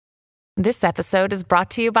This episode is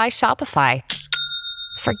brought to you by Shopify.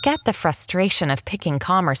 Forget the frustration of picking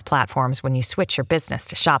commerce platforms when you switch your business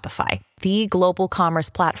to Shopify, the global commerce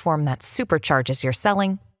platform that supercharges your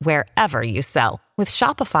selling wherever you sell. With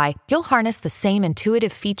Shopify, you'll harness the same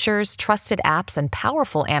intuitive features, trusted apps, and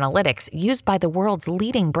powerful analytics used by the world's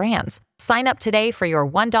leading brands. Sign up today for your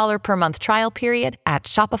 $1 per month trial period at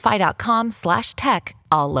shopify.com/tech,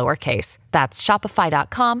 all lowercase. That's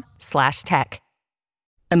shopify.com/tech.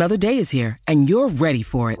 Another day is here, and you're ready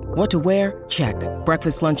for it. What to wear? Check.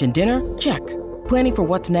 Breakfast, lunch, and dinner? Check. Planning for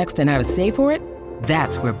what's next and how to save for it?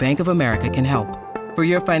 That's where Bank of America can help. For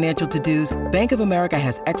your financial to-dos, Bank of America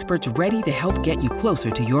has experts ready to help get you closer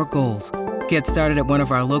to your goals. Get started at one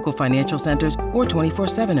of our local financial centers or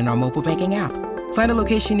 24/7 in our mobile banking app. Find a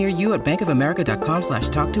location near you at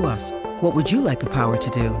bankofamerica.com/talktous. What would you like the power to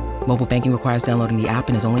do? Mobile banking requires downloading the app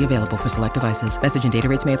and is only available for select devices. Message and data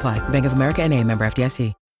rates may apply. Bank of America N.A., member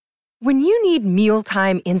FDIC. When you need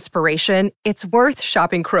mealtime inspiration, it's worth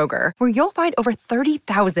shopping Kroger, where you'll find over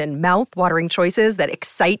 30,000 mouth-watering choices that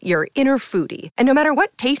excite your inner foodie. And no matter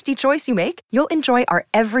what tasty choice you make, you'll enjoy our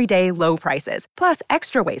everyday low prices, plus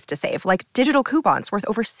extra ways to save, like digital coupons worth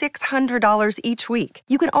over $600 each week.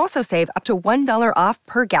 You can also save up to $1 off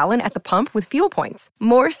per gallon at the pump with fuel points.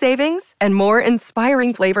 More savings and more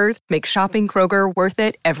inspiring flavors make shopping Kroger worth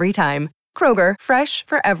it every time. Kroger, fresh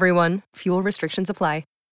for everyone. Fuel restrictions apply.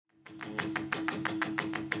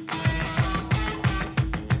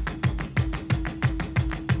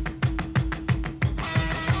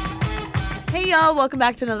 Hey y'all, welcome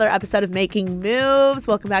back to another episode of Making Moves.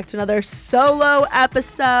 Welcome back to another solo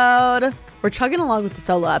episode. We're chugging along with the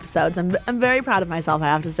solo episodes. I'm very proud of myself, I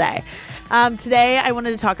have to say. Today I wanted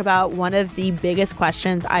to talk about one of the biggest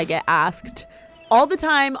questions I get asked all the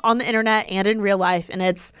time on the internet and in real life, and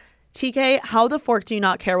it's, TK, how the fork do you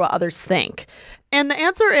not care what others think? And the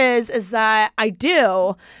answer is that I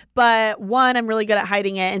do, but one, I'm really good at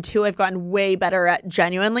hiding it, and two, I've gotten way better at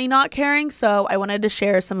genuinely not caring. So I wanted to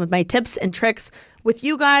share some of my tips and tricks with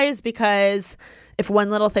you guys, because if one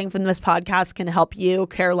little thing from this podcast can help you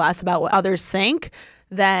care less about what others think,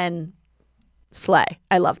 then slay.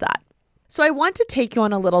 I love that. So I want to take you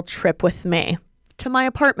on a little trip with me to my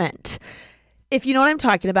apartment. If you know what I'm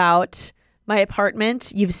talking about, my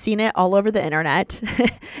apartment, you've seen it all over the internet.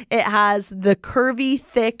 It has the curvy,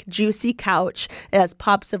 thick, juicy couch. It has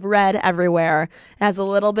pops of red everywhere. It has a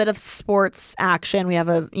little bit of sports action. We have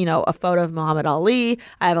a photo of Muhammad Ali.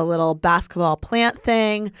 I have a little basketball plant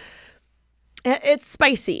thing. It's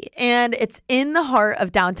spicy, and it's in the heart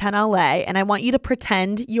of downtown LA, and I want you to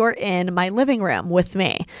pretend you're in my living room with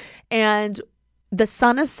me. And the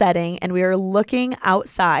sun is setting, and we are looking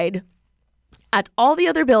outside at all the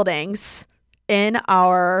other buildings in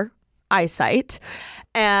our eyesight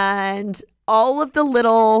and all of the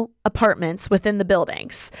little apartments within the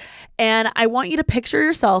buildings. And I want you to picture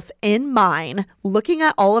yourself in mine, looking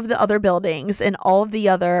at all of the other buildings and all of the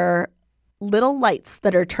other little lights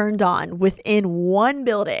that are turned on within one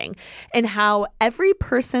building, and how every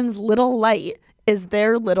person's little light is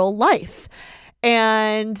their little life.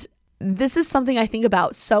 And this is something I think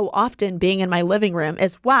about so often being in my living room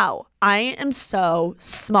is, wow, I am so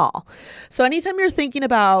small. So anytime you're thinking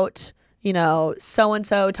about,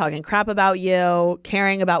 so-and-so talking crap about you,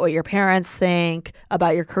 caring about what your parents think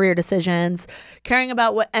about your career decisions, caring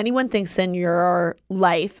about what anyone thinks in your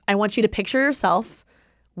life, I want you to picture yourself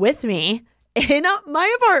with me in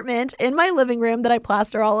my apartment, in my living room that I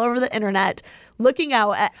plaster all over the internet, looking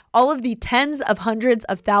out at all of the tens of hundreds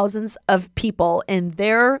of thousands of people in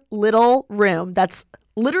their little room that's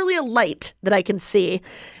literally a light that I can see,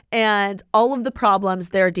 and all of the problems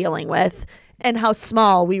they're dealing with, and how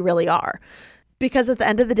small we really are. Because at the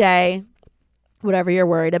end of the day, whatever you're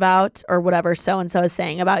worried about or whatever so-and-so is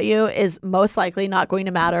saying about you is most likely not going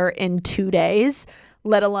to matter in 2 days,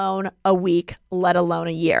 let alone a week, let alone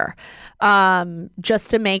a year. Just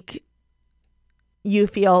to make you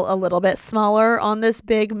feel a little bit smaller on this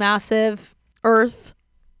big, massive earth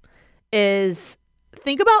is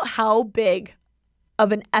think about how big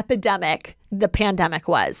of an epidemic the pandemic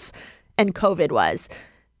was and COVID was.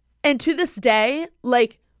 And to this day,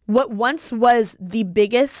 like what once was the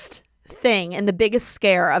biggest thing and the biggest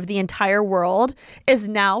scare of the entire world is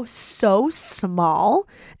now so small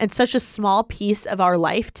and such a small piece of our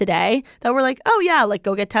life today that we're like, oh yeah, like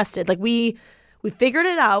go get tested. Like we figured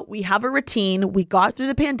it out. We have a routine. We got through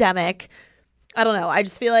the pandemic. I don't know. I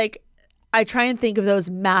just feel like I try and think of those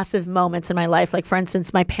massive moments in my life. Like for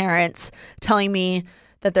instance, my parents telling me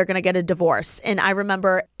that they're going to get a divorce. And I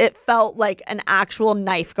remember it felt like an actual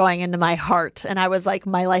knife going into my heart. And I was like,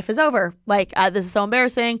 my life is over. Like, this is so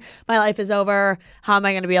embarrassing. My life is over. How am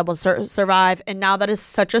I going to be able to survive? And now that is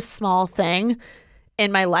such a small thing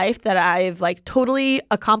in my life that I've like totally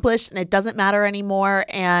accomplished, and it doesn't matter anymore.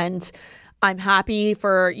 And I'm happy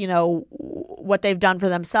for, what they've done for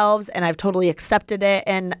themselves, and I've totally accepted it.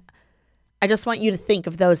 And I just want you to think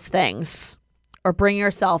of those things, or bring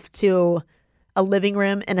yourself to a living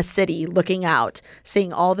room in a city, looking out,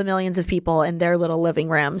 seeing all the millions of people in their little living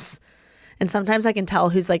rooms. And sometimes I can tell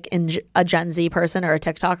who's like a Gen Z person or a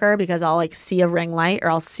TikToker, because I'll like see a ring light, or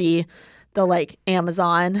I'll see the like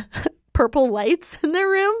Amazon purple lights in their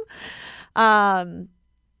room.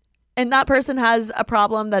 And that person has a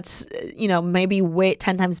problem that's, maybe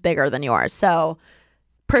 10 times bigger than yours. So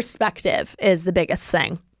perspective is the biggest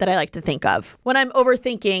thing that I like to think of when I'm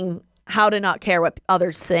overthinking how to not care what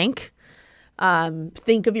others think.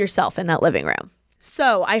 Think of yourself in that living room.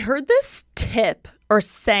 So I heard this tip or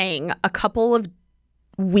saying a couple of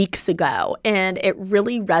weeks ago, and it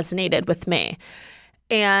really resonated with me.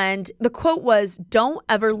 And the quote was, don't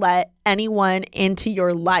ever let anyone into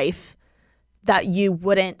your life that you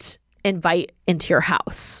wouldn't invite into your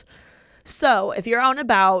house. So if you're out and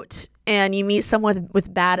about and you meet someone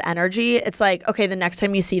with bad energy, it's like, okay, the next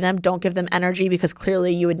time you see them, don't give them energy, because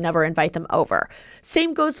clearly you would never invite them over.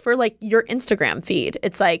 Same goes for like your Instagram feed.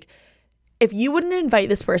 It's like, if you wouldn't invite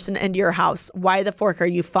this person into your house, why the fork are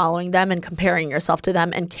you following them and comparing yourself to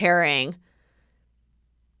them and caring,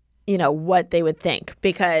 what they would think?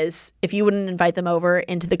 Because if you wouldn't invite them over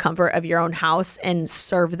into the comfort of your own house and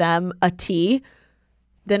serve them a tea,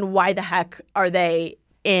 then why the heck are they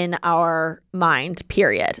in our mind,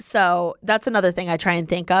 period? So that's another thing I try and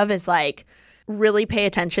think of, is like, really pay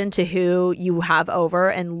attention to who you have over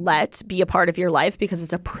and let be a part of your life, because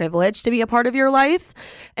it's a privilege to be a part of your life.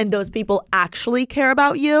 And those people actually care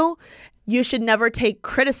about you. You should never take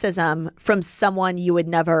criticism from someone you would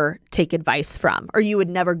never take advice from, or you would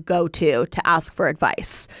never go to ask for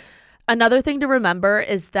advice. Another thing to remember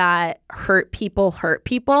is that hurt people hurt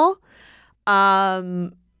people.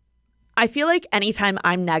 I feel like anytime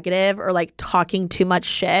I'm negative or like talking too much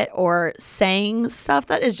shit or saying stuff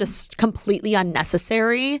that is just completely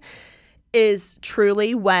unnecessary is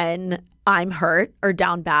truly when I'm hurt or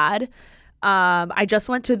down bad. I just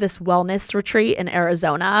went to this wellness retreat in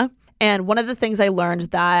Arizona. And one of the things I learned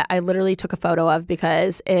that I literally took a photo of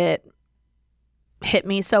because it hit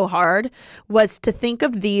me so hard was to think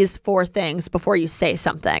of these 4 things before you say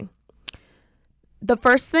something. The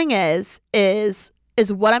first thing is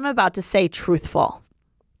what I'm about to say truthful?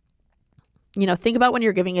 Think about when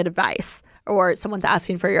you're giving advice or someone's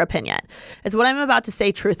asking for your opinion. Is what I'm about to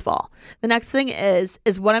say truthful? The next thing is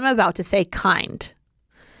what I'm about to say kind?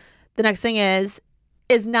 The next thing is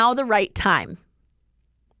now the right time?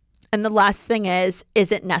 And the last thing is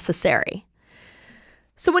it necessary?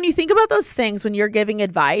 So when you think about those things, when you're giving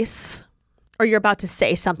advice or you're about to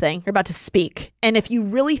say something, you're about to speak, and if you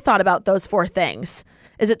really thought about those 4 things,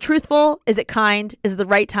 is it truthful? Is it kind? Is it the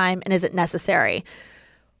right time? And is it necessary?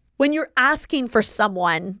 When you're asking for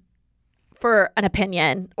someone for an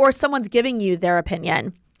opinion, or someone's giving you their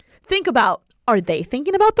opinion, think about, are they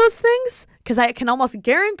thinking about those things? Because I can almost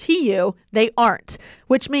guarantee you they aren't,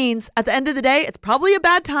 which means at the end of the day, it's probably a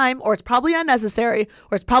bad time, or it's probably unnecessary,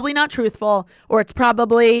 or it's probably not truthful, or it's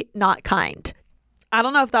probably not kind. I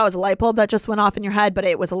don't know if that was a light bulb that just went off in your head, but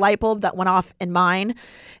it was a light bulb that went off in mine.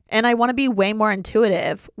 And I want to be way more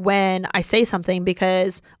intuitive when I say something,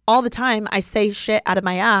 because all the time I say shit out of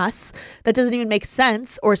my ass that doesn't even make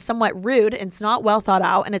sense or is somewhat rude, and it's not well thought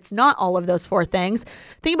out, and it's not all of those 4 things.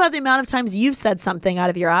 Think about the amount of times you've said something out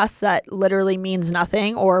of your ass that literally means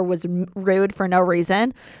nothing or was rude for no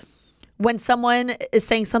reason. When someone is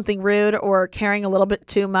saying something rude or caring a little bit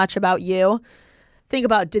too much about you, think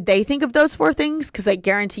about, did they think of those 4 things? Because I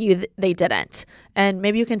guarantee you they didn't. And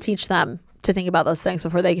maybe you can teach them to think about those things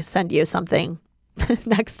before they send you something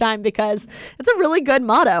next time, because it's a really good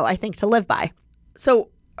motto, I think, to live by. So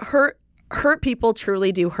hurt people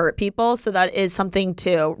truly do hurt people. So that is something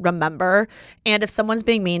to remember. And if someone's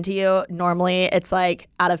being mean to you, normally it's like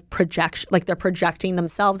out of projection, like they're projecting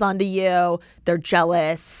themselves onto you. They're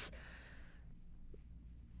jealous.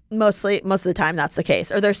 Most of the time that's the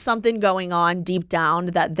case, or there's something going on deep down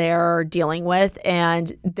that they're dealing with,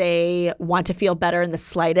 and they want to feel better in the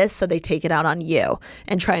slightest, so they take it out on you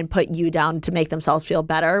and try and put you down to make themselves feel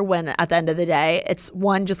better, when at the end of the day, it's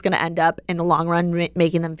 1, just going to end up in the long run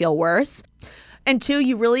making them feel worse, and 2,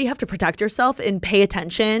 you really have to protect yourself and pay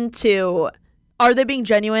attention to, are they being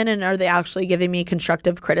genuine and are they actually giving me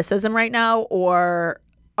constructive criticism right now, or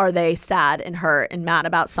are they sad and hurt and mad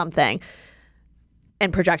about something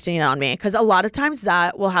and projecting it on me? Because a lot of times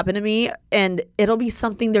that will happen to me, and it'll be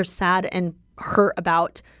something they're sad and hurt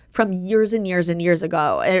about from years and years and years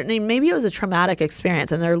ago. And maybe it was a traumatic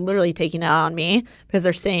experience and they're literally taking it out on me because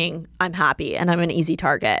they're saying I'm happy and I'm an easy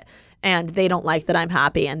target, and they don't like that I'm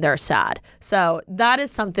happy and they're sad. So that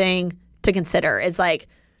is something to consider, is like,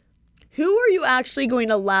 who are you actually going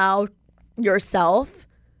to allow yourself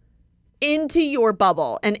into your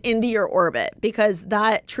bubble and into your orbit? Because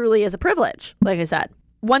that truly is a privilege, like I said.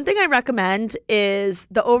 One thing I recommend is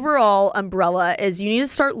the overall umbrella is you need to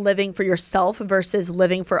start living for yourself versus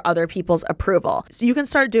living for other people's approval. So you can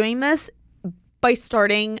start doing this by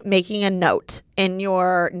starting making a note in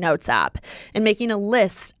your notes app and making a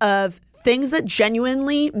list of things that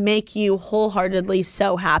genuinely make you wholeheartedly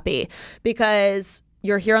so happy, because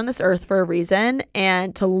you're here on this earth for a reason,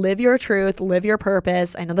 and to live your truth, live your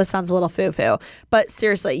purpose. I know this sounds a little foo-foo, but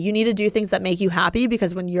seriously, you need to do things that make you happy,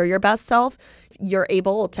 because when you're your best self, you're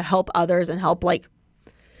able to help others and help like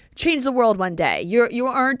change the world one day. You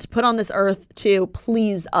aren't put on this earth to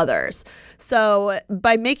please others. So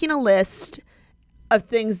by making a list of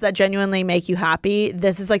things that genuinely make you happy,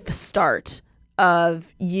 this is like the start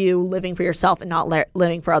of you living for yourself and not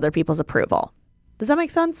living for other people's approval. Does that make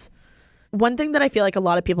sense? One thing that I feel like a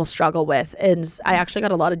lot of people struggle with is, I actually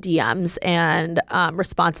got a lot of DMs and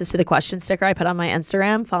responses to the question sticker I put on my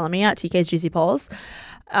Instagram. Follow me at TK's Juicy Polls.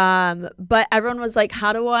 But everyone was like,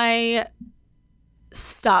 how do I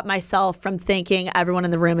stop myself from thinking everyone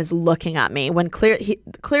in the room is looking at me, when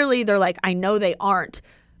clearly they're like, I know they aren't,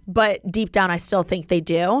 but deep down I still think they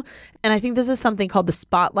do. And I think this is something called the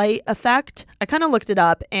spotlight effect. I kind of looked it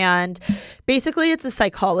up, and basically it's a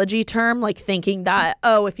psychology term, like thinking that,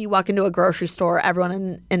 oh, if you walk into a grocery store,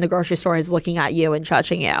 everyone in the grocery store is looking at you and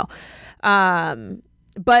judging you.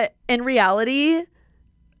 But in reality,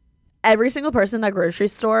 every single person in that grocery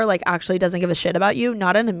store like actually doesn't give a shit about you,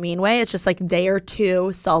 not in a mean way. It's just like they are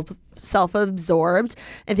too self-absorbed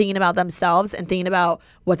and thinking about themselves and thinking about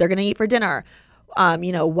what they're going to eat for dinner.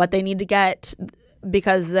 What they need to get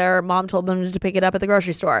because their mom told them to pick it up at the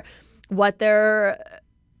grocery store, what their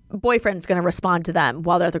boyfriend's going to respond to them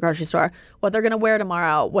while they're at the grocery store, what they're going to wear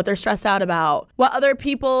tomorrow, what they're stressed out about, what other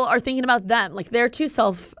people are thinking about them. Like, they're too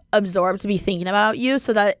self-absorbed to be thinking about you.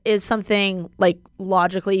 So that is something like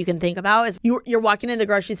logically you can think about, is you're walking in the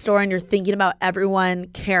grocery store and you're thinking about everyone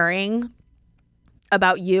caring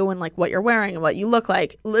about you and like what you're wearing and what you look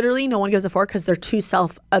like. Literally no one gives a fork because they're too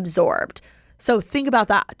self-absorbed. So think about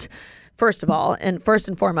that, first of all, and first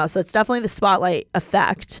and foremost. So it's definitely the spotlight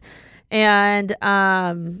effect. And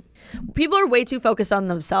people are way too focused on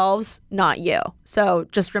themselves, not you. So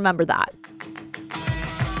just remember that.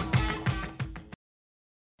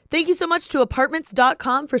 Thank you so much to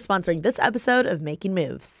Apartments.com for sponsoring this episode of Making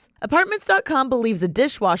Moves. Apartments.com believes a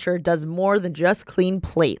dishwasher does more than just clean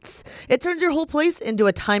plates. It turns your whole place into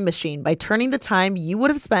a time machine by turning the time you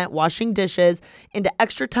would have spent washing dishes into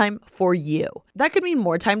extra time for you. That could mean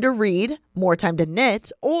more time to read, more time to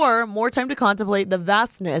knit, or more time to contemplate the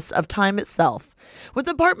vastness of time itself. With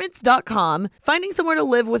Apartments.com, finding somewhere to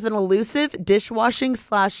live with an elusive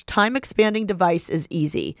dishwashing/time expanding device is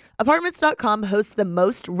easy. Apartments.com hosts the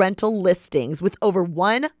most rental listings with over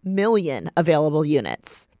 1 million available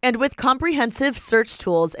units. And with comprehensive search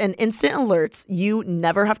tools and instant alerts, you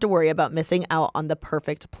never have to worry about missing out on the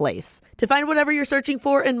perfect place. To find whatever you're searching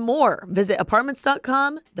for and more, visit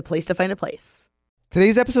Apartments.com, the place to find a place.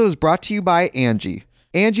 Today's episode is brought to you by Angie.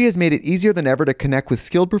 Angie has made it easier than ever to connect with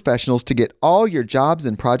skilled professionals to get all your jobs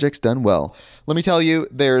and projects done well. Let me tell you,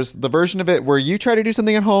 there's the version of it where you try to do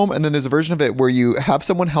something at home, and then there's a version of it where you have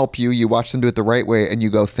someone help you, you watch them do it the right way, and you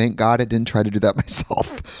go, thank God I didn't try to do that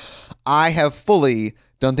myself. I have fully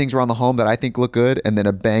done things around the home that I think look good, and then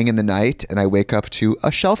a bang in the night, and I wake up to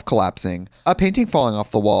a shelf collapsing, a painting falling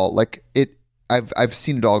off the wall. I've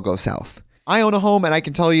seen it all go south. I own a home, and I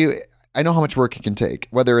can tell you, I know how much work it can take.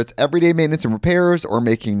 Whether it's everyday maintenance and repairs or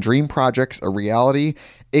making dream projects a reality,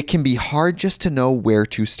 it can be hard just to know where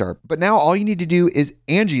to start. But now all you need to do is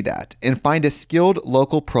Angie that and find a skilled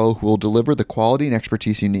local pro who will deliver the quality and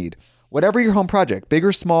expertise you need. Whatever your home project, big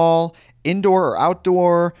or small, indoor or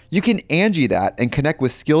outdoor, you can Angie that and connect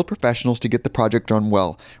with skilled professionals to get the project done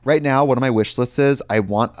well. Right now, one of my wish lists is I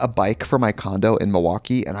want a bike for my condo in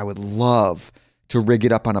Milwaukee, and I would love to rig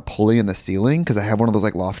it up on a pulley in the ceiling because I have one of those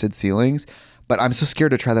like lofted ceilings, but I'm so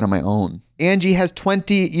scared to try that on my own. Angie has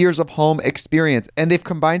 20 years of home experience, and they've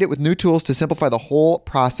combined it with new tools to simplify the whole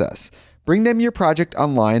process. Bring them your project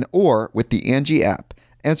online or with the Angie app.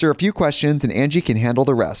 Answer a few questions and Angie can handle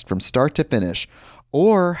the rest from start to finish,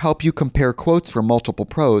 or help you compare quotes from multiple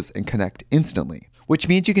pros and connect instantly. which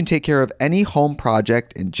means you can take care of any home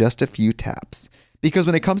project in just a few taps. Because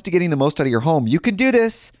when it comes to getting the most out of your home, you can do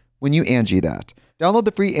this when you Angie that. Download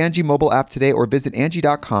the free Angie mobile app today or visit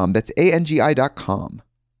Angie.com. That's ANGI.com.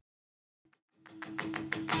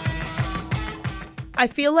 I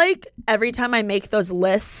feel like every time I make those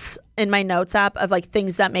lists in my notes app of like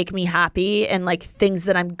things that make me happy and like things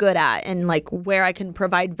that I'm good at and like where I can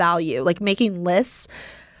provide value, like making lists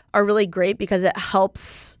are really great because it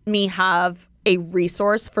helps me have a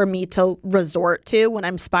resource for me to resort to when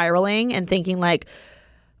I'm spiraling and thinking like,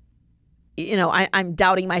 you know, I'm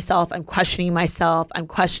doubting myself, I'm questioning myself, I'm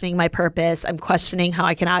questioning my purpose, I'm questioning how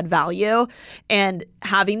I can add value. And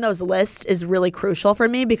having those lists is really crucial for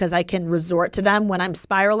me because I can resort to them when I'm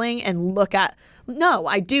spiraling and look at, no,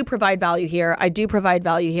 I do provide value here. I do provide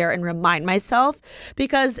value here and remind myself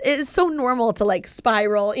because it's so normal to like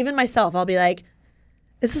spiral. Even myself, I'll be like,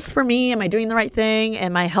 is this for me? Am I doing the right thing?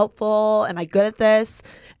 Am I helpful? Am I good at this?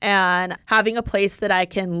 And having a place that I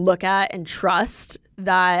can look at and trust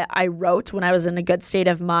that I wrote when I was in a good state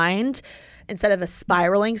of mind instead of a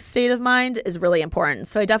spiraling state of mind is really important.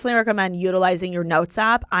 So I definitely recommend utilizing your notes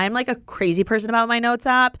app. I'm like a crazy person about my notes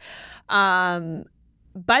app.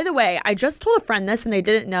 By the way, I just told a friend this and they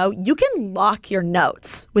didn't know. You can lock your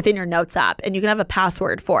notes within your notes app and you can have a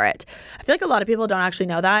password for it. I feel like a lot of people don't actually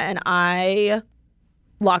know that, and I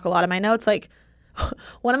lock a lot of my notes. Like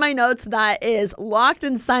one of my notes that is locked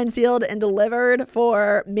and signed, sealed, and delivered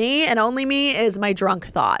for me and only me is my drunk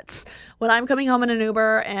thoughts. When I'm coming home in an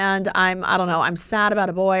Uber and I'm sad about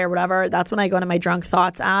a boy or whatever, that's when I go into my drunk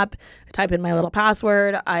thoughts app, type in my little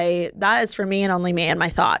password. That is for me and only me and my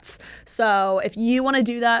thoughts. So if you want to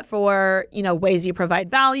do that for, you know, ways you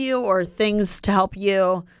provide value or things to help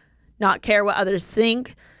you not care what others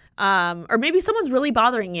think, or maybe someone's really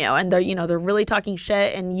bothering you and they're really talking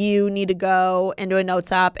shit and you need to go into a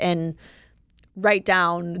notes app and write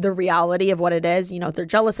down the reality of what it is. You know, they're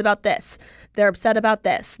jealous about this. They're upset about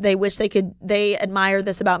this. They wish they admire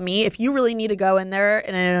this about me. If you really need to go in there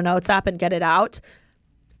and in a notes app and get it out,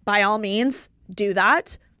 by all means, do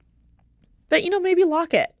that. But, maybe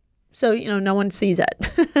lock it so, no one sees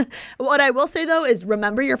it. What I will say, though, is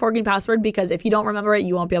remember your forking password, because if you don't remember it,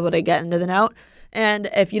 you won't be able to get into the note. And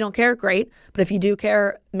if you don't care, great. But if you do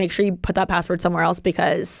care, make sure you put that password somewhere else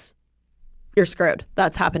because you're screwed.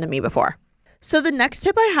 That's happened to me before. So the next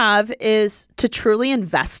tip I have is to truly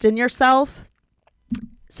invest in yourself.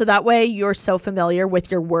 So that way you're so familiar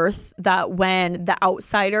with your worth that when the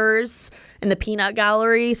outsiders in the peanut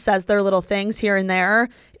gallery says their little things here and there,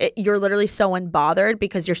 you're literally so unbothered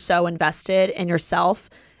because you're so invested in yourself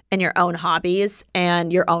and your own hobbies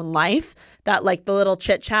and your own life that like the little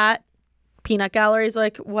chit chat peanut gallery is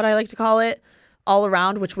like what I like to call it all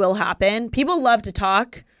around, which will happen. People love to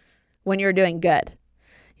talk when you're doing good.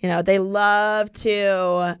 They love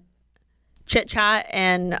to chit chat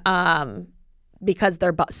and because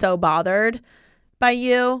they're so bothered by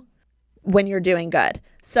you when you're doing good.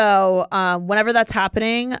 So whenever that's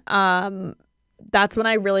happening, that's when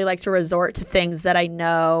I really like to resort to things that I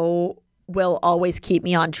know will always keep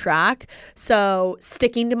me on track. So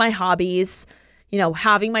sticking to my hobbies,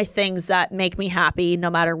 having my things that make me happy no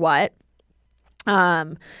matter what.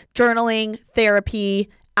 Journaling, therapy,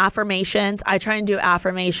 affirmations. I try and do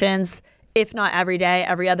affirmations, if not every day,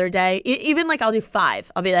 every other day. Even like I'll do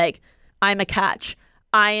 5. I'll be like, I'm a catch.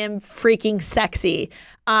 I am freaking sexy.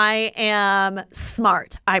 I am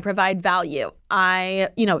smart. I provide value.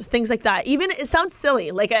 Things like that. Even it sounds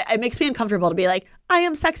silly. Like it makes me uncomfortable to be like, I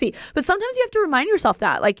am sexy. But sometimes you have to remind yourself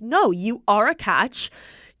that like, no, you are a catch.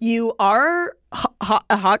 You are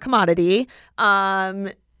a hot commodity.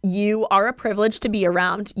 You are a privilege to be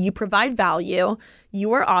around. You provide value.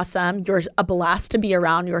 You are awesome. You're a blast to be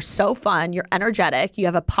around. You're so fun. You're energetic. You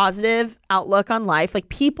have a positive outlook on life. Like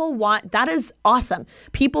that is awesome.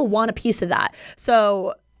 People want a piece of that.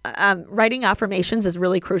 So writing affirmations is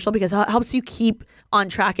really crucial because it helps you keep on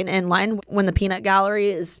track and in line when the peanut gallery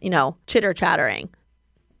is, chitter chattering.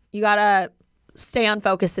 You got to stay on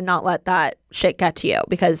focus and not let that shit get to you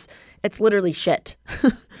because it's literally shit.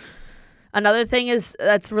 Another thing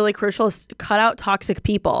that's really crucial is cut out toxic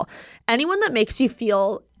people. Anyone that makes you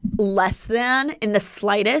feel less than in the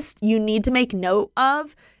slightest, you need to make note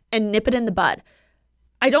of and nip it in the bud.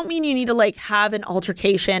 I don't mean you need to like have an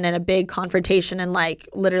altercation and a big confrontation and like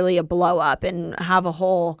literally a blow up and have a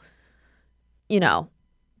whole,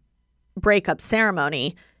 breakup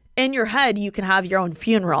ceremony. In your head, you can have your own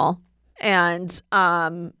funeral and,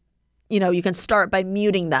 you can start by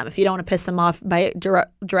muting them if you don't want to piss them off by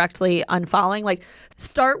directly unfollowing. Like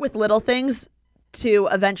start with little things to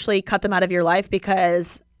eventually cut them out of your life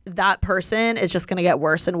because that person is just going to get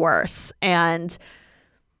worse and worse. And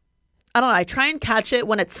I don't know. I try and catch it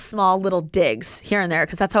when it's small little digs here and there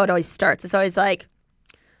because that's how it always starts. It's always like,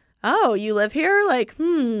 oh, you live here? Like,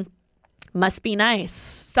 must be nice.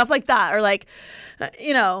 Stuff like that. Or like,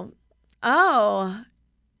 oh,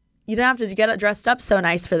 you didn't have to get dressed up so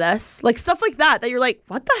nice for this. Like stuff like that you're like,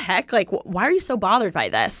 what the heck? Like, why are you so bothered by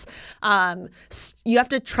this? You have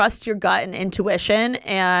to trust your gut and intuition,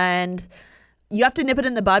 and you have to nip it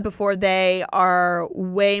in the bud before they are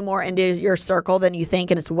way more into your circle than you think,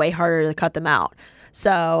 and it's way harder to cut them out.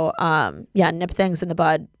 So, nip things in the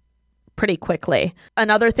bud pretty quickly.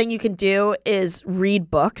 Another thing you can do is read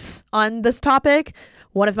books on this topic.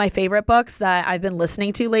 One of my favorite books that I've been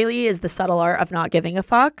listening to lately is The Subtle Art of Not Giving a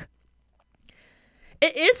Fuck.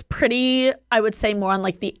 It is pretty, I would say, more on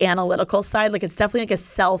like the analytical side. Like it's definitely like a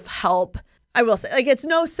self-help. I will say, like, it's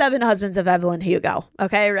no 7 Husbands of Evelyn Hugo.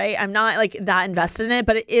 Okay, right? I'm not like that invested in it,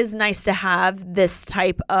 but it is nice to have this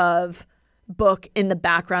type of book in the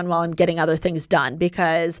background while I'm getting other things done.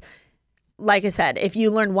 Because like I said, if you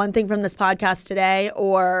learn one thing from this podcast today,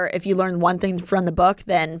 or if you learn one thing from the book,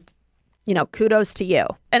 then kudos to you.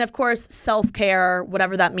 And of course, self-care,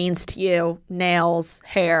 whatever that means to you, nails,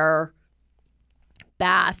 hair,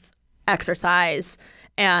 bath, exercise,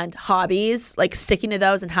 and hobbies, like sticking to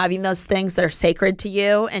those and having those things that are sacred to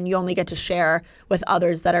you and you only get to share with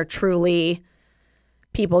others that are truly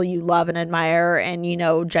people you love and admire and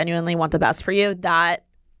genuinely want the best for you,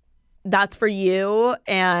 that's for you.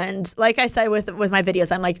 And like I say with my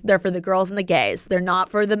videos, I'm like, they're for the girls and the gays. They're not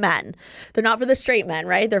for the men. They're not for the straight men,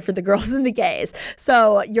 right? They're for the girls and the gays.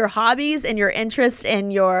 So your hobbies and your interests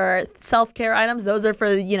and your self-care items, those are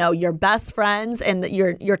for, your best friends and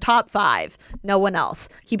your top 5. No one else.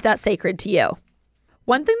 Keep that sacred to you.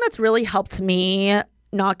 One thing that's really helped me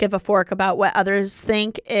not give a fork about what others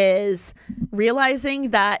think is realizing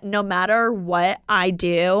that no matter what I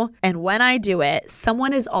do and when I do it,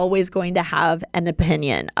 someone is always going to have an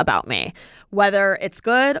opinion about me, whether it's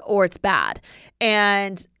good or it's bad.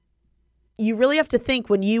 And you really have to think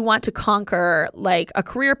when you want to conquer like a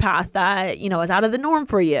career path that, is out of the norm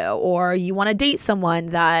for you, or you want to date someone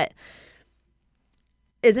that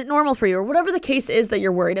isn't normal for you, or whatever the case is that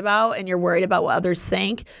you're worried about and you're worried about what others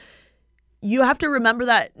think. You have to remember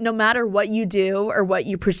that no matter what you do or what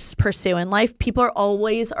you pursue in life, people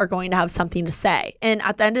are going to have something to say. And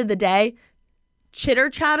at the end of the day, chitter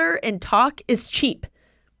chatter and talk is cheap.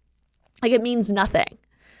 Like it means nothing.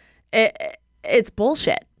 It's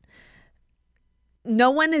bullshit. No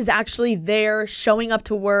one is actually there showing up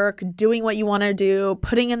to work, doing what you want to do,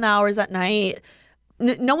 putting in the hours at night.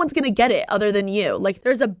 No one's going to get it other than you. Like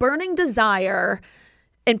there's a burning desire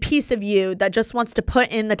and piece of you that just wants to put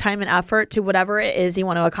in the time and effort to whatever it is you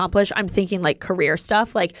want to accomplish. I'm thinking like career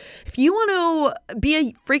stuff. Like if you want to be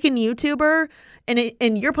a freaking YouTuber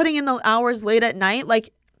and you're putting in the hours late at night,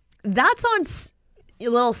 like that's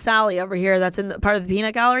on little Sally over here that's in the part of the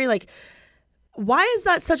peanut gallery. Like why is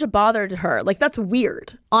that such a bother to her? Like that's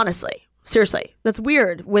weird, honestly. Seriously, that's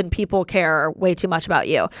weird when people care way too much about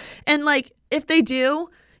you. And like if they do,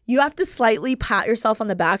 you have to slightly pat yourself on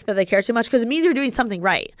the back that they care too much because it means you're doing something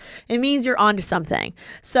right. It means you're onto something.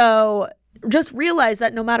 So just realize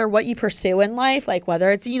that no matter what you pursue in life, like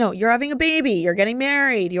whether it's, you're having a baby, you're getting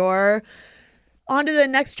married, you're on to the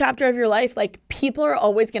next chapter of your life, like people are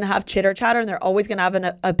always going to have chitter chatter and they're always going to have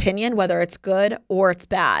an opinion, whether it's good or it's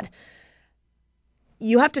bad.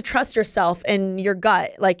 You have to trust yourself and your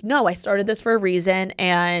gut. Like, no, I started this for a reason.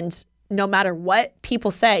 And no matter what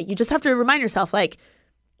people say, you just have to remind yourself like,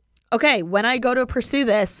 okay, when I go to pursue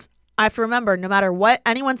this, I have to remember no matter what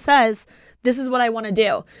anyone says, this is what I want to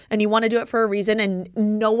do. And you want to do it for a reason and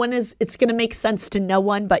it's going to make sense to no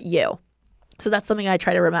one but you. So that's something I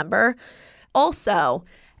try to remember. Also,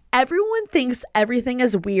 everyone thinks everything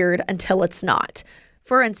is weird until it's not.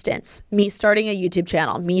 For instance, me starting a YouTube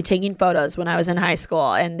channel, me taking photos when I was in high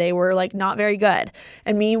school and they were like not very good,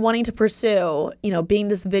 and me wanting to pursue, being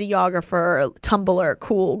this videographer, Tumblr,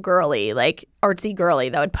 cool girly, like artsy girly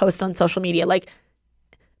that would post on social media. Like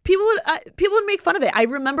people would make fun of it. I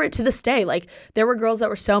remember it to this day. Like there were girls that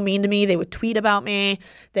were so mean to me. They would tweet about me.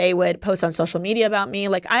 They would post on social media about me.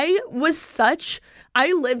 Like I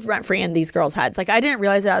lived rent free in these girls' heads. Like I didn't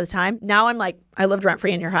realize it at the time. Now I'm like, I lived rent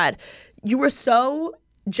free in your head. You were so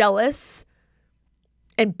jealous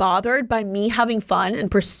and bothered by me having fun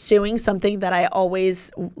and pursuing something that I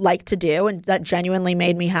always liked to do and that genuinely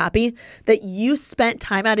made me happy, that you spent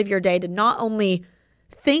time out of your day to not only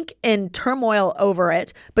think in turmoil over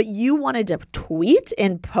it, but you wanted to tweet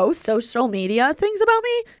and post social media things about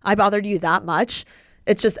me. I bothered you that much.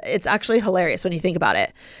 It's actually hilarious when you think about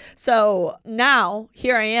it. So now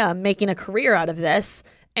here I am making a career out of this.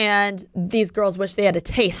 And these girls wish they had a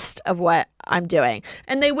taste of what I'm doing.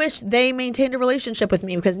 And they wish they maintained a relationship with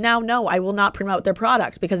me because now, no, I will not promote their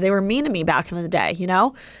product because they were mean to me back in the day, you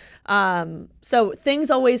know? So things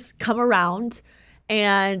always come around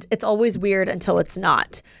and it's always weird until it's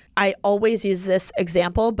not. I always use this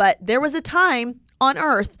example, but there was a time on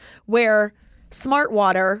Earth where smart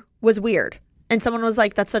water was weird. And someone was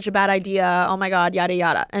like, that's such a bad idea. Oh my God, yada,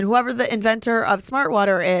 yada. And whoever the inventor of smart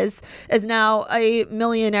water is now a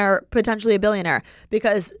millionaire, potentially a billionaire.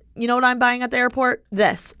 Because you know what I'm buying at the airport?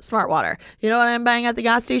 This, smart water. You know what I'm buying at the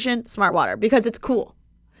gas station? Smart water. Because it's cool.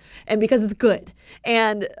 And because it's good.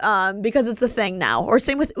 And because it's a thing now. Or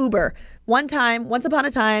same with Uber. Once upon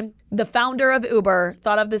a time, the founder of Uber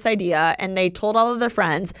thought of this idea and they told all of their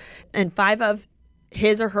friends, and 5 of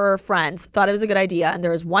his or her friends thought it was a good idea. And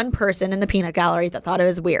there was one person in the peanut gallery that thought it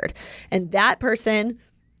was weird. And that person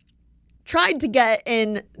tried to get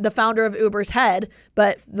in the founder of Uber's head,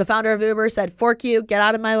 but the founder of Uber said, fork you, get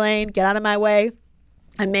out of my lane, get out of my way.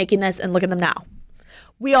 I'm making this, and look at them now.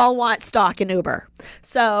 We all want stock in Uber.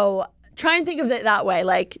 So try and think of it that way.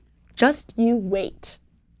 Like, just you wait.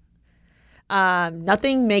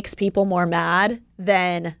 Nothing makes people more mad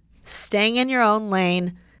than staying in your own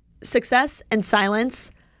lane. Success and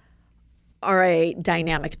silence are a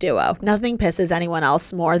dynamic duo. Nothing pisses anyone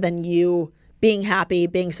else more than you being happy,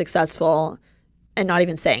 being successful, and not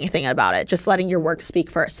even saying anything about it. Just letting your work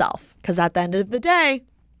speak for itself. Because at the end of the day,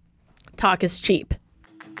 talk is cheap.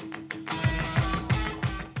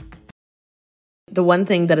 The one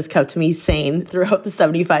thing that has kept me sane throughout the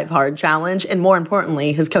 75 Hard Challenge, and more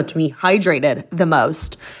importantly, has kept me hydrated the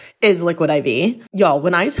most, is Liquid IV. Y'all,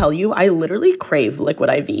 when I tell you, I literally crave Liquid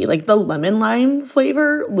IV. Like, the lemon lime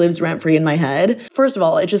flavor lives rent-free in my head. First of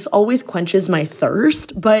all, it just always quenches my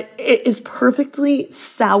thirst, but it is perfectly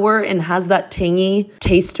sour and has that tangy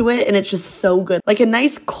taste to it, and it's just so good. Like a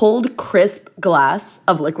nice cold, crisp glass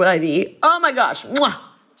of Liquid IV. Oh my gosh, mwah!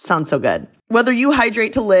 Sounds so good. Whether you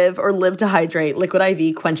hydrate to live or live to hydrate, Liquid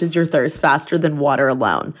IV quenches your thirst faster than water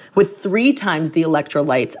alone. With 3 times the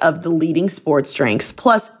electrolytes of the leading sports drinks,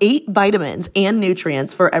 plus 8 vitamins and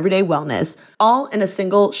nutrients for everyday wellness, all in a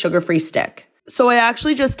single sugar-free stick. So I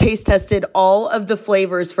actually just taste tested all of the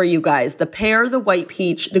flavors for you guys. The pear, the white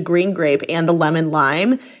peach, the green grape, and the lemon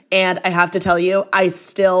lime. And I have to tell you, I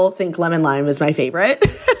still think lemon lime is my favorite.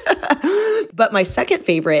 But my second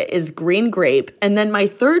favorite is green grape. And then my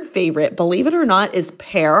third favorite, believe it or not, is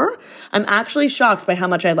pear. I'm actually shocked by how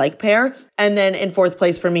much I like pear. And then in 4th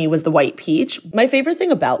place for me was the white peach. My favorite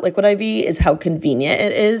thing about Liquid IV is how convenient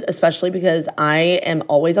it is, especially because I am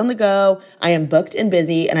always on the go. I am booked and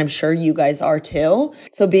busy, and I'm sure you guys are too.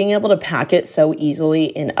 So being able to pack it so easily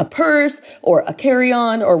in a purse or a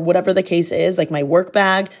carry-on or whatever the case is, like my work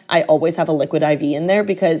bag, I always have a Liquid IV in there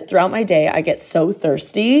because throughout my day, I get so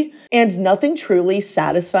thirsty, and nothing truly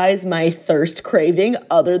satisfies my thirst craving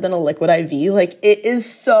other than a Liquid IV. Like, it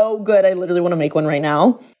is so good. I literally want to make one right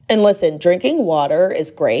now. And listen, drinking water is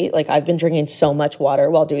great. Like, I've been drinking so much water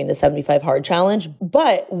while doing the 75 Hard Challenge,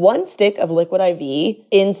 but 1 stick of Liquid IV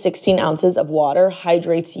in 16 ounces of water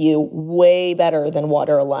hydrates you way better than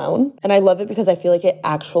water alone. And I love it because I feel like it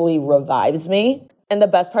actually revives me. And the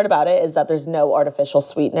best part about it is that there's no artificial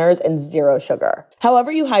sweeteners and 0 sugar. However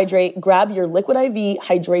you hydrate, grab your Liquid IV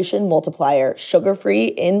Hydration Multiplier, sugar-free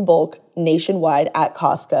in bulk nationwide at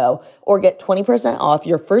Costco, or get 20% off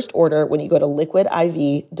your first order when you go to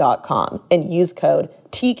liquidiv.com and use code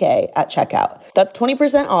TK at checkout. That's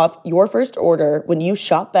 20% off your first order when you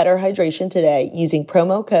shop Better Hydration today using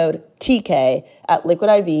promo code TK at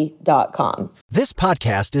liquidiv.com. This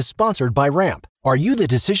podcast is sponsored by Ramp. Are you the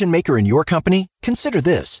decision maker in your company? Consider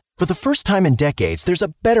this. For the first time in decades, there's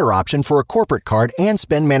a better option for a corporate card and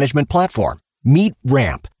spend management platform. Meet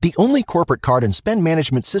Ramp, the only corporate card and spend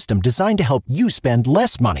management system designed to help you spend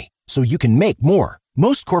less money so you can make more.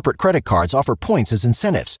 Most corporate credit cards offer points as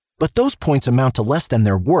incentives, but those points amount to less than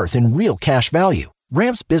their worth in real cash value.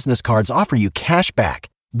 Ramp's business cards offer you cash back,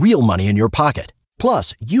 real money in your pocket.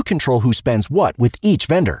 Plus, you control who spends what with each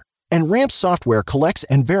vendor. And Ramp software collects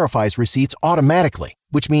and verifies receipts automatically,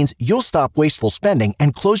 which means you'll stop wasteful spending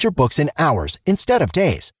and close your books in hours instead of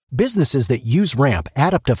days. Businesses that use Ramp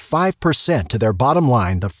add up to 5% to their bottom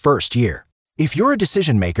line the first year. If you're a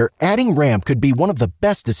decision maker, adding Ramp could be one of the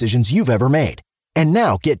best decisions you've ever made. And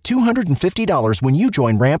now get $250 when you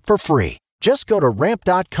join Ramp for free. Just go to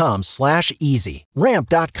ramp.com/easy.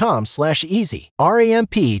 Ramp.com/easy.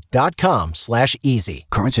 RAMP.com/easy.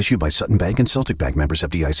 Cards issued by Sutton Bank and Celtic Bank, members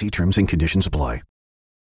FDIC. Terms and conditions apply.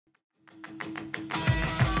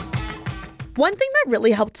 One thing that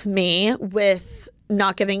really helped me with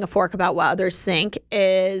not giving a fork about what others think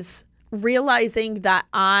is realizing that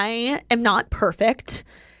I am not perfect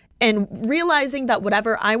and realizing that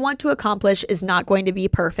whatever I want to accomplish is not going to be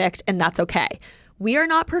perfect, and that's okay. We are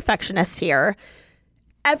not perfectionists here.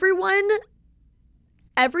 Every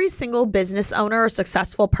single business owner or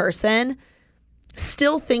successful person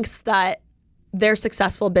still thinks that their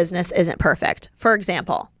successful business isn't perfect. For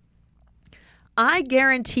example, I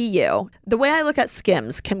guarantee you, the way I look at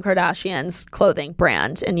Skims, Kim Kardashian's clothing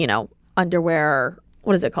brand and, underwear,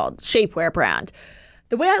 what is it called? Shapewear brand.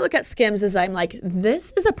 The way I look at Skims is I'm like,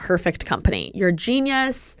 this is a perfect company. You're a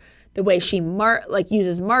genius. The way she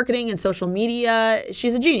uses marketing and social media,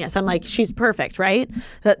 she's a genius. I'm like, she's perfect, right?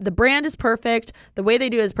 The brand is perfect. The way they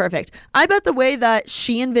do it is perfect. I bet the way that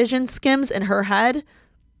she envisioned Skims in her head,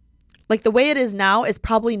 like the way it is now, is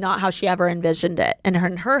probably not how she ever envisioned it. And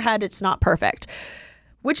in her head, it's not perfect,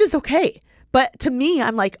 which is okay. But to me,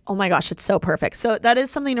 I'm like, oh my gosh, it's so perfect. So that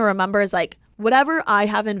is something to remember, is like, whatever I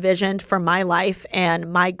have envisioned for my life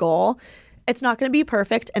and my goal, it's not going to be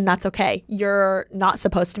perfect, and that's okay. You're not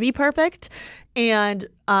supposed to be perfect. And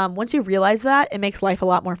once you realize that, it makes life a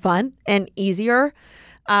lot more fun and easier,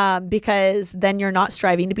 because then you're not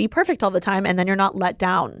striving to be perfect all the time, and then you're not let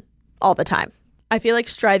down all the time. I feel like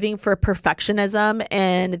striving for perfectionism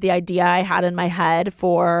and the idea I had in my head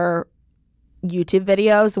for YouTube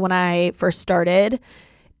videos when I first started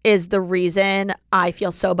is the reason I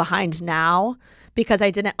feel so behind now, because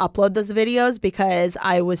I didn't upload those videos because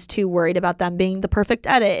I was too worried about them being the perfect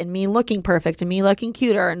edit and me looking perfect and me looking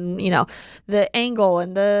cuter and, the angle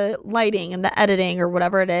and the lighting and the editing or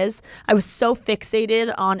whatever it is. I was so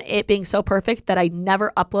fixated on it being so perfect that I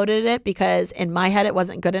never uploaded it, because in my head it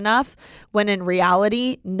wasn't good enough, when in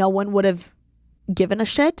reality no one would have given a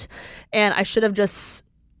shit, and I should have just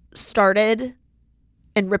started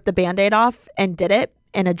and ripped the Band-Aid off and did it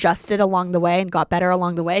and adjusted along the way and got better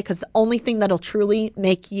along the way, because the only thing that'll truly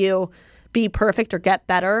make you be perfect or get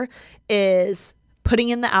better is putting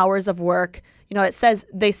in the hours of work.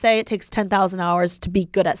 They say it takes 10,000 hours to be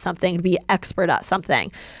good at something, to be expert at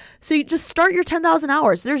something. So you just start your 10,000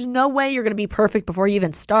 hours. There's no way you're going to be perfect before you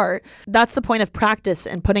even start. That's the point of practice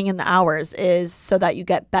and putting in the hours, is so that you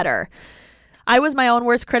get better. I was my own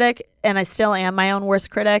worst critic, and I still am my own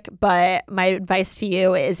worst critic, but my advice to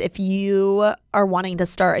you is, if you are wanting to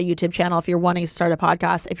start a YouTube channel, if you're wanting to start a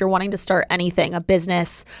podcast, if you're wanting to start anything, a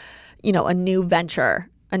business, a new venture,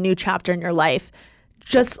 a new chapter in your life,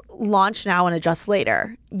 just launch now and adjust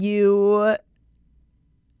later. You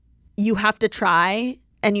have to try,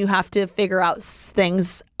 and you have to figure out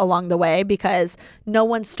things along the way, because no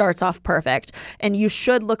one starts off perfect. And you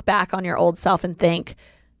should look back on your old self and think,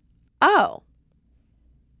 oh,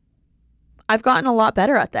 I've gotten a lot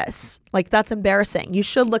better at this. Like, that's embarrassing. You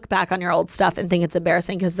should look back on your old stuff and think it's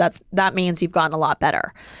embarrassing, because that means you've gotten a lot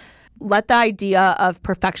better. Let the idea of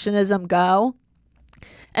perfectionism go,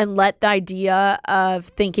 and let the idea of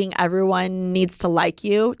thinking everyone needs to like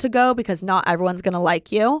you to go, because not everyone's going to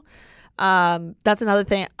like you. That's another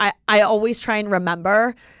thing. I always try and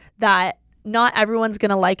remember that not everyone's going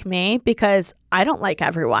to like me, because I don't like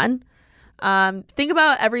everyone. Think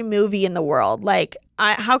about every movie in the world. Like,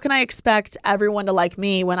 how can I expect everyone to like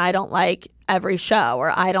me when I don't like every show,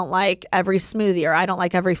 or I don't like every smoothie, or I don't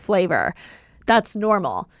like every flavor? That's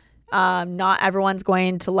normal. Not everyone's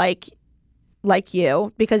going to like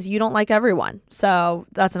you, because you don't like everyone. So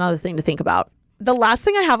that's another thing to think about. The last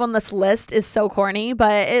thing I have on this list is so corny,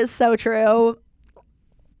 but it is so true.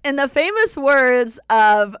 In the famous words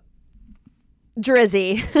of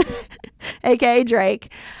Drizzy, aka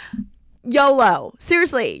Drake, YOLO.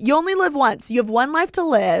 Seriously, you only live once. You have one life to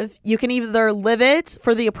live. You can either live it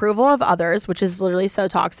for the approval of others, which is literally so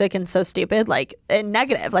toxic and so stupid, and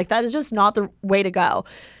negative. That is just not the way to go.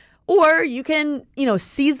 Or you can,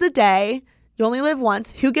 seize the day. You only live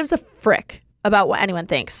once. Who gives a frick about what anyone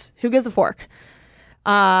thinks? Who gives a fork?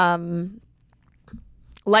 Life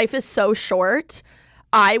is so short.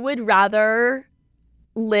 I would rather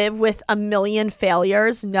live with a million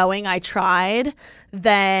failures knowing I tried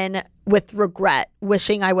than with regret,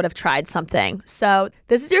 wishing I would have tried something. So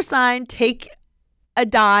this is your sign. Take a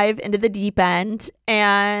dive into the deep end,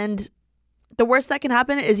 and the worst that can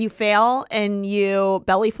happen is you fail and you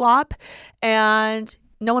belly flop, and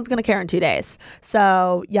no one's going to care in 2 days.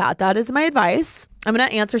 So yeah, that is my advice. I'm going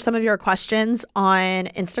to answer some of your questions on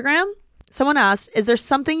Instagram. Someone asked, is there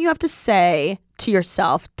something you have to say to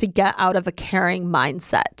yourself to get out of a caring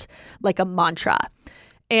mindset, like a mantra?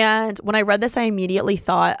 And when I read this, I immediately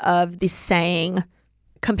thought of the saying,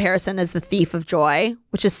 comparison is the thief of joy,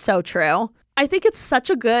 which is so true. I think it's such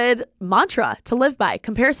a good mantra to live by.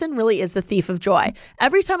 Comparison really is the thief of joy.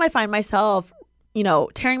 Every time I find myself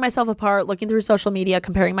tearing myself apart, looking through social media,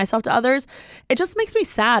 comparing myself to others, it just makes me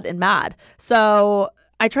sad and mad. So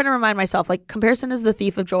I try to remind myself, like, comparison is the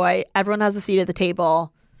thief of joy. Everyone has a seat at the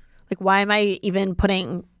table. Like, why am I even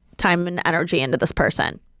putting time and energy into this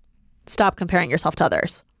person? Stop comparing yourself to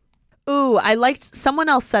others. Ooh, someone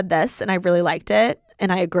else said this and I really liked it.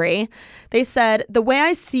 And I agree. They said, the way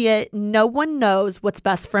I see it, no one knows what's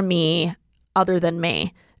best for me other than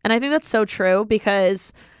me. And I think that's so true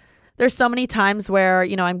because there's so many times where,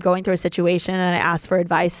 I'm going through a situation and I ask for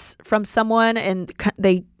advice from someone and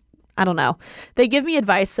they give me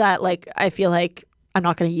advice that like, I feel like I'm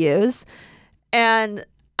not going to use. And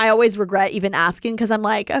I always regret even asking because I'm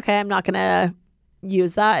like, okay, I'm not going to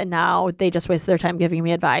use that. And now they just waste their time giving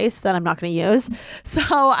me advice that I'm not going to use. So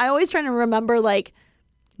I always try to remember, like,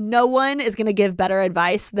 no one is going to give better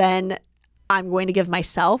advice than I'm going to give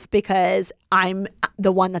myself because I'm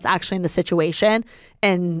the one that's actually in the situation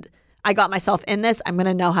and I got myself in this. I'm going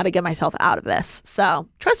to know how to get myself out of this. So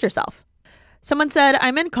trust yourself. Someone said,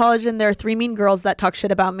 I'm in college and there are 3 mean girls that talk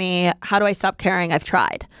shit about me. How do I stop caring? I've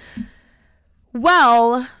tried.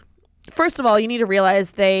 Well, first of all, you need to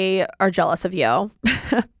realize they are jealous of you.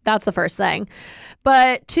 That's the first thing.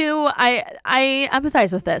 But 2, I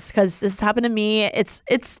empathize with this because this happened to me. It's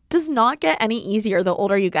does not get any easier the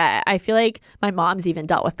older you get. I feel like my mom's even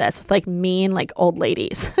dealt with this with like mean like old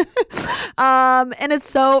ladies. And it's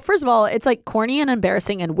so, first of all, it's like corny and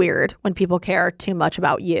embarrassing and weird when people care too much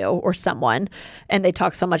about you or someone and they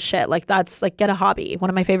talk so much shit. Like that's like, get a hobby.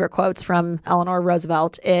 One of my favorite quotes from Eleanor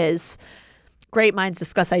Roosevelt is, great minds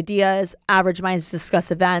discuss ideas, average minds discuss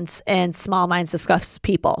events, and small minds discuss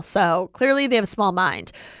people. So clearly they have a small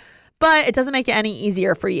mind, but it doesn't make it any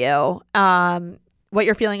easier for you. What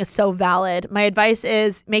you're feeling is so valid. My advice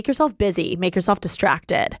is make yourself busy, make yourself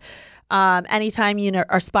distracted. Anytime you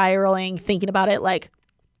are spiraling, thinking about it, like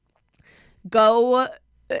go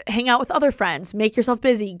hang out with other friends, make yourself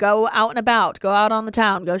busy, go out and about, go out on the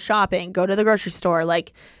town, go shopping, go to the grocery store,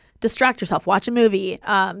 like distract yourself, watch a movie,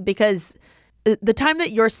 because the time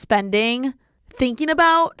that you're spending thinking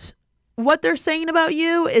about what they're saying about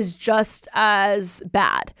you is just as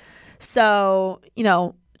bad. So,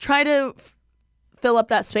 try to fill up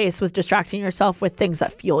that space with distracting yourself with things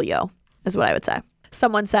that fuel you, is what I would say.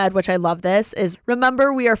 Someone said, which I love this, is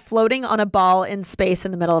remember we are floating on a ball in space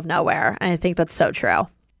in the middle of nowhere. And I think that's so true.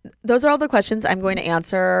 Those are all the questions I'm going to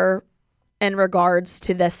answer in regards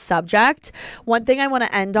to this subject. One thing I want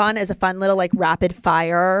to end on is a fun little like rapid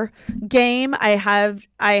fire game. I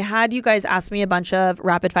had you guys ask me a bunch of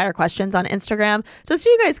rapid fire questions on Instagram just so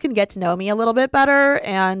you guys can get to know me a little bit better.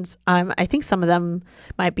 And I think some of them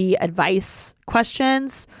might be advice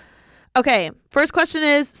questions. Okay, first question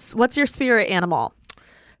is, what's your spirit animal?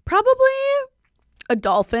 Probably a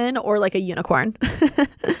dolphin or like a unicorn.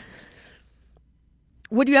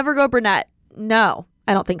 Would you ever go brunette? No,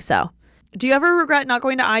 I don't think so. Do you ever regret not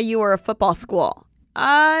going to IU or a football school?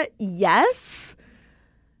 Yes,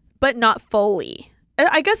 but not fully.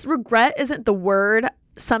 I guess regret isn't the word.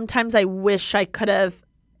 Sometimes I wish I could have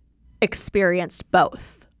experienced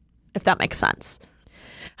both, if that makes sense.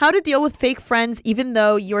 How to deal with fake friends even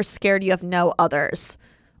though you're scared you have no others.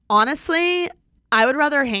 Honestly, I would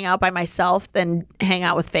rather hang out by myself than hang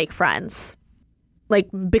out with fake friends. Like,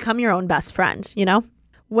 become your own best friend,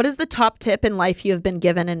 What is the top tip in life you have been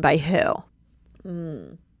given and by who?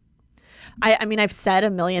 I mean, I've said a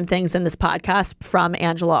million things in this podcast from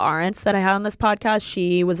Angela Ahrendts that I had on this podcast.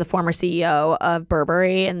 She was the former CEO of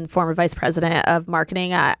Burberry and former vice president of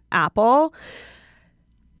marketing at Apple.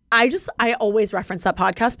 I always reference that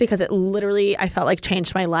podcast because it literally, I felt like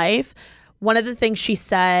changed my life. One of the things she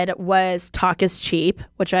said was talk is cheap,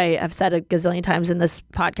 which I have said a gazillion times in this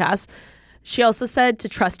podcast. She also said to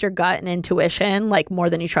trust your gut and intuition, like more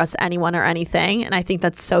than you trust anyone or anything. And I think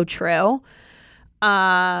that's so true.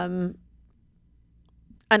 Another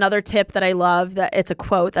tip that I love, that it's a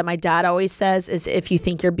quote that my dad always says, is if you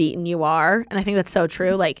think you're beaten, you are. And I think that's so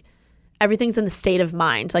true. Like everything's in the state of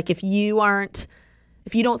mind. Like if you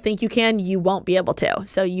don't think you can, you won't be able to.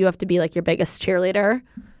 So you have to be like your biggest cheerleader.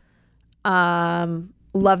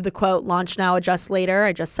 Love the quote, launch now, adjust later.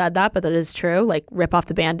 I just said that, but that is true. Like rip off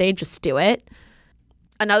the Band-Aid, just do it.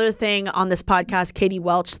 Another thing on this podcast, Katie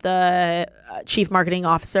Welch, the chief marketing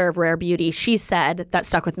officer of Rare Beauty, she said that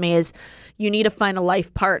stuck with me is you need to find a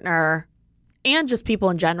life partner and just people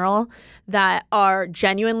in general that are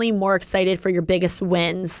genuinely more excited for your biggest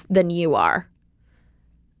wins than you are.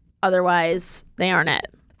 Otherwise, they aren't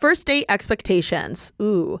it. First date expectations.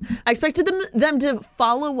 Ooh. I expected them to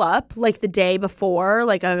follow up like the day before,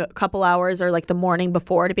 like a couple hours or like the morning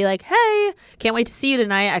before to be like, hey, can't wait to see you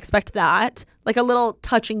tonight. I expect that. Like a little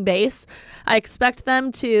touching base. I expect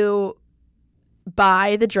them to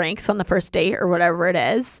buy the drinks on the first date or whatever it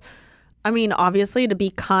is. I mean, obviously to be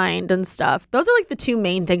kind and stuff. Those are like the two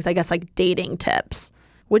main things, I guess, like dating tips.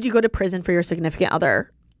 Would you go to prison for your significant other?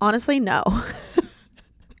 Honestly, no.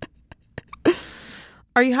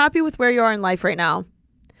 Are you happy with where you are in life right now?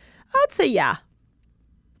 I would say yeah.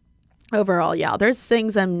 Overall, yeah. There's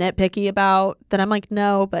things I'm nitpicky about that I'm like,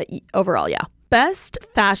 no, but overall, yeah. Best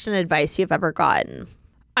fashion advice you've ever gotten.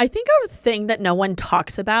 I think a thing that no one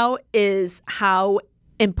talks about is how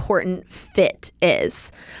important fit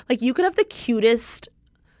is. Like you could have the cutest,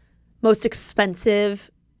 most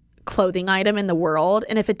expensive clothing item in the world,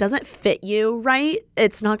 and if it doesn't fit you right,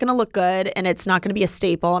 it's not going to look good, and it's not going to be a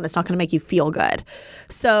staple, and it's not going to make you feel good.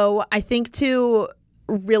 So I think to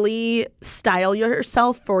really style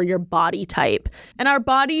yourself for your body type. And our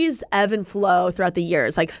bodies ebb and flow throughout the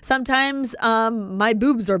years. Like sometimes my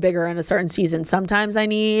boobs are bigger in a certain season. Sometimes I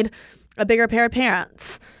need a bigger pair of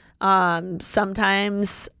pants.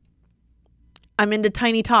 Sometimes I'm into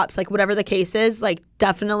tiny tops. Like whatever the case is, like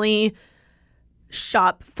definitely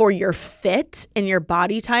shop for your fit and your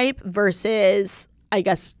body type versus, I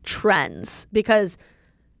guess, trends. Because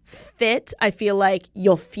fit, I feel like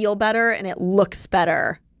you'll feel better and it looks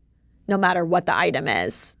better no matter what the item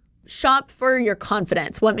is. Shop for your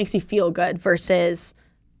confidence, what makes you feel good versus,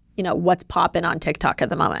 you know, what's popping on TikTok at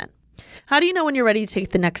the moment. How do you know when you're ready to take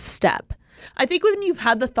the next step? I think when you've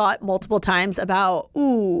had the thought multiple times about,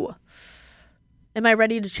 ooh, am I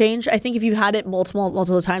ready to change? I think if you've had it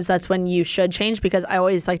multiple times, that's when you should change, because I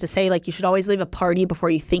always like to say, like, you should always leave a party before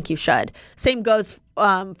you think you should. Same goes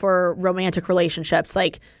for romantic relationships.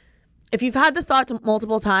 Like, if you've had the thought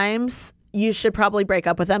multiple times, you should probably break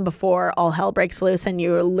up with them before all hell breaks loose and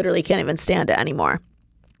you literally can't even stand it anymore.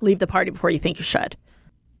 Leave the party before you think you should.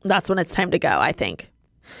 That's when it's time to go, I think.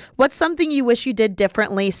 What's something you wish you did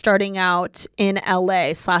differently starting out in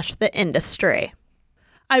LA/the industry?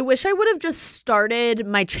 I wish I would have just started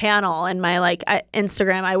my channel and my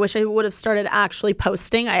Instagram. I wish I would have started actually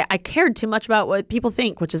posting. I cared too much about what people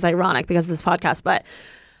think, which is ironic because of this podcast. But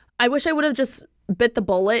I wish I would have just bit the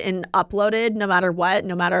bullet and uploaded no matter what,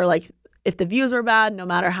 no matter like if the views were bad, no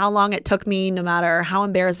matter how long it took me, no matter how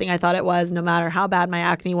embarrassing I thought it was, no matter how bad my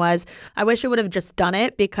acne was. I wish I would have just done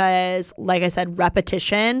it because, like I said,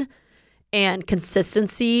 repetition and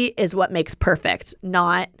consistency is what makes perfect,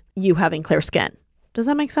 not you having clear skin. Does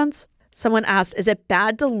that make sense? Someone asked, is it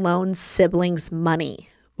bad to loan siblings money?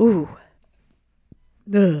 Ooh.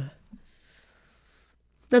 Ugh.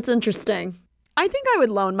 That's interesting. I think I would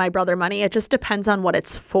loan my brother money. It just depends on what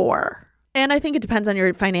it's for. And I think it depends on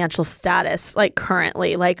your financial status, like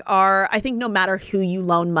currently. I think no matter who you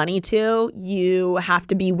loan money to, you have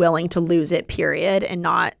to be willing to lose it, period, and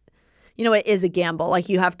not, you know, it is a gamble. Like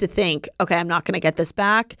you have to think, okay, I'm not going to get this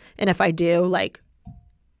back. And if I do, like,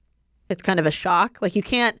 it's kind of a shock. Like you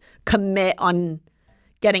can't commit on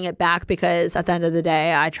getting it back because at the end of the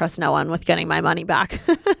day, I trust no one with getting my money back.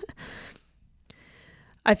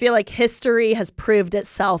 I feel like history has proved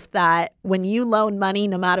itself that when you loan money,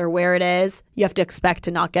 no matter where it is, you have to expect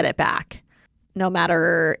to not get it back, no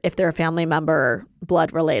matter if they're a family member,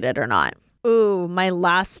 blood related or not. Ooh, my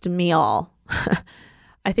last meal.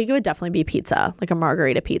 I think it would definitely be pizza, like a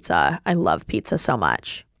margarita pizza. I love pizza so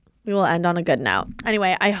much. We will end on a good note.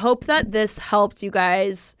 Anyway, I hope that this helped you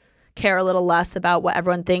guys care a little less about what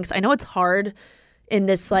everyone thinks. I know it's hard in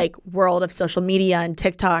this like world of social media and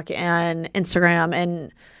TikTok and Instagram,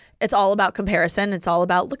 and it's all about comparison. It's all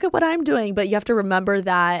about, look at what I'm doing. But you have to remember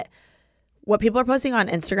that what people are posting on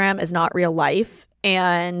Instagram is not real life.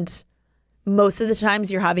 And most of the times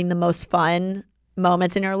you're having the most fun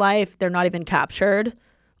moments in your life, they're not even captured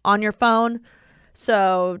on your phone.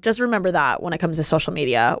 So just remember that when it comes to social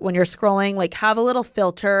media, when you're scrolling, like have a little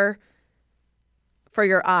filter for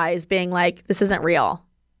your eyes being like, this isn't real,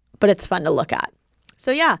 but it's fun to look at.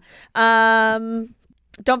 So yeah,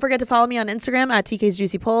 don't forget to follow me on Instagram at TK's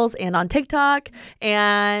Juicy Pulls and on TikTok,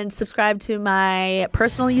 and subscribe to my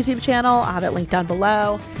personal YouTube channel. I'll have it linked down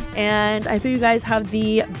below. And I hope you guys have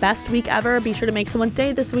the best week ever. Be sure to make someone's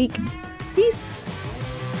day this week. Peace.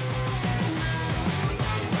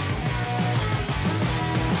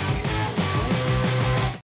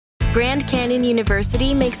 Grand Canyon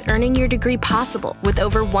University makes earning your degree possible with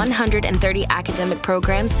over 130 academic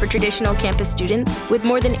programs for traditional campus students, with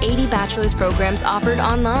more than 80 bachelor's programs offered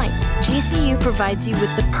online. GCU provides you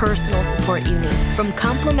with the personal support you need, from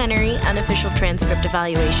complimentary unofficial transcript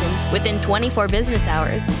evaluations within 24 business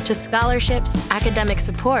hours to scholarships, academic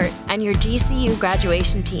support, and your GCU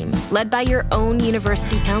graduation team, led by your own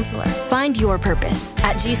university counselor. Find your purpose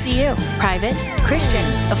at GCU. Private, Christian,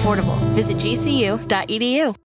 affordable. Visit gcu.edu.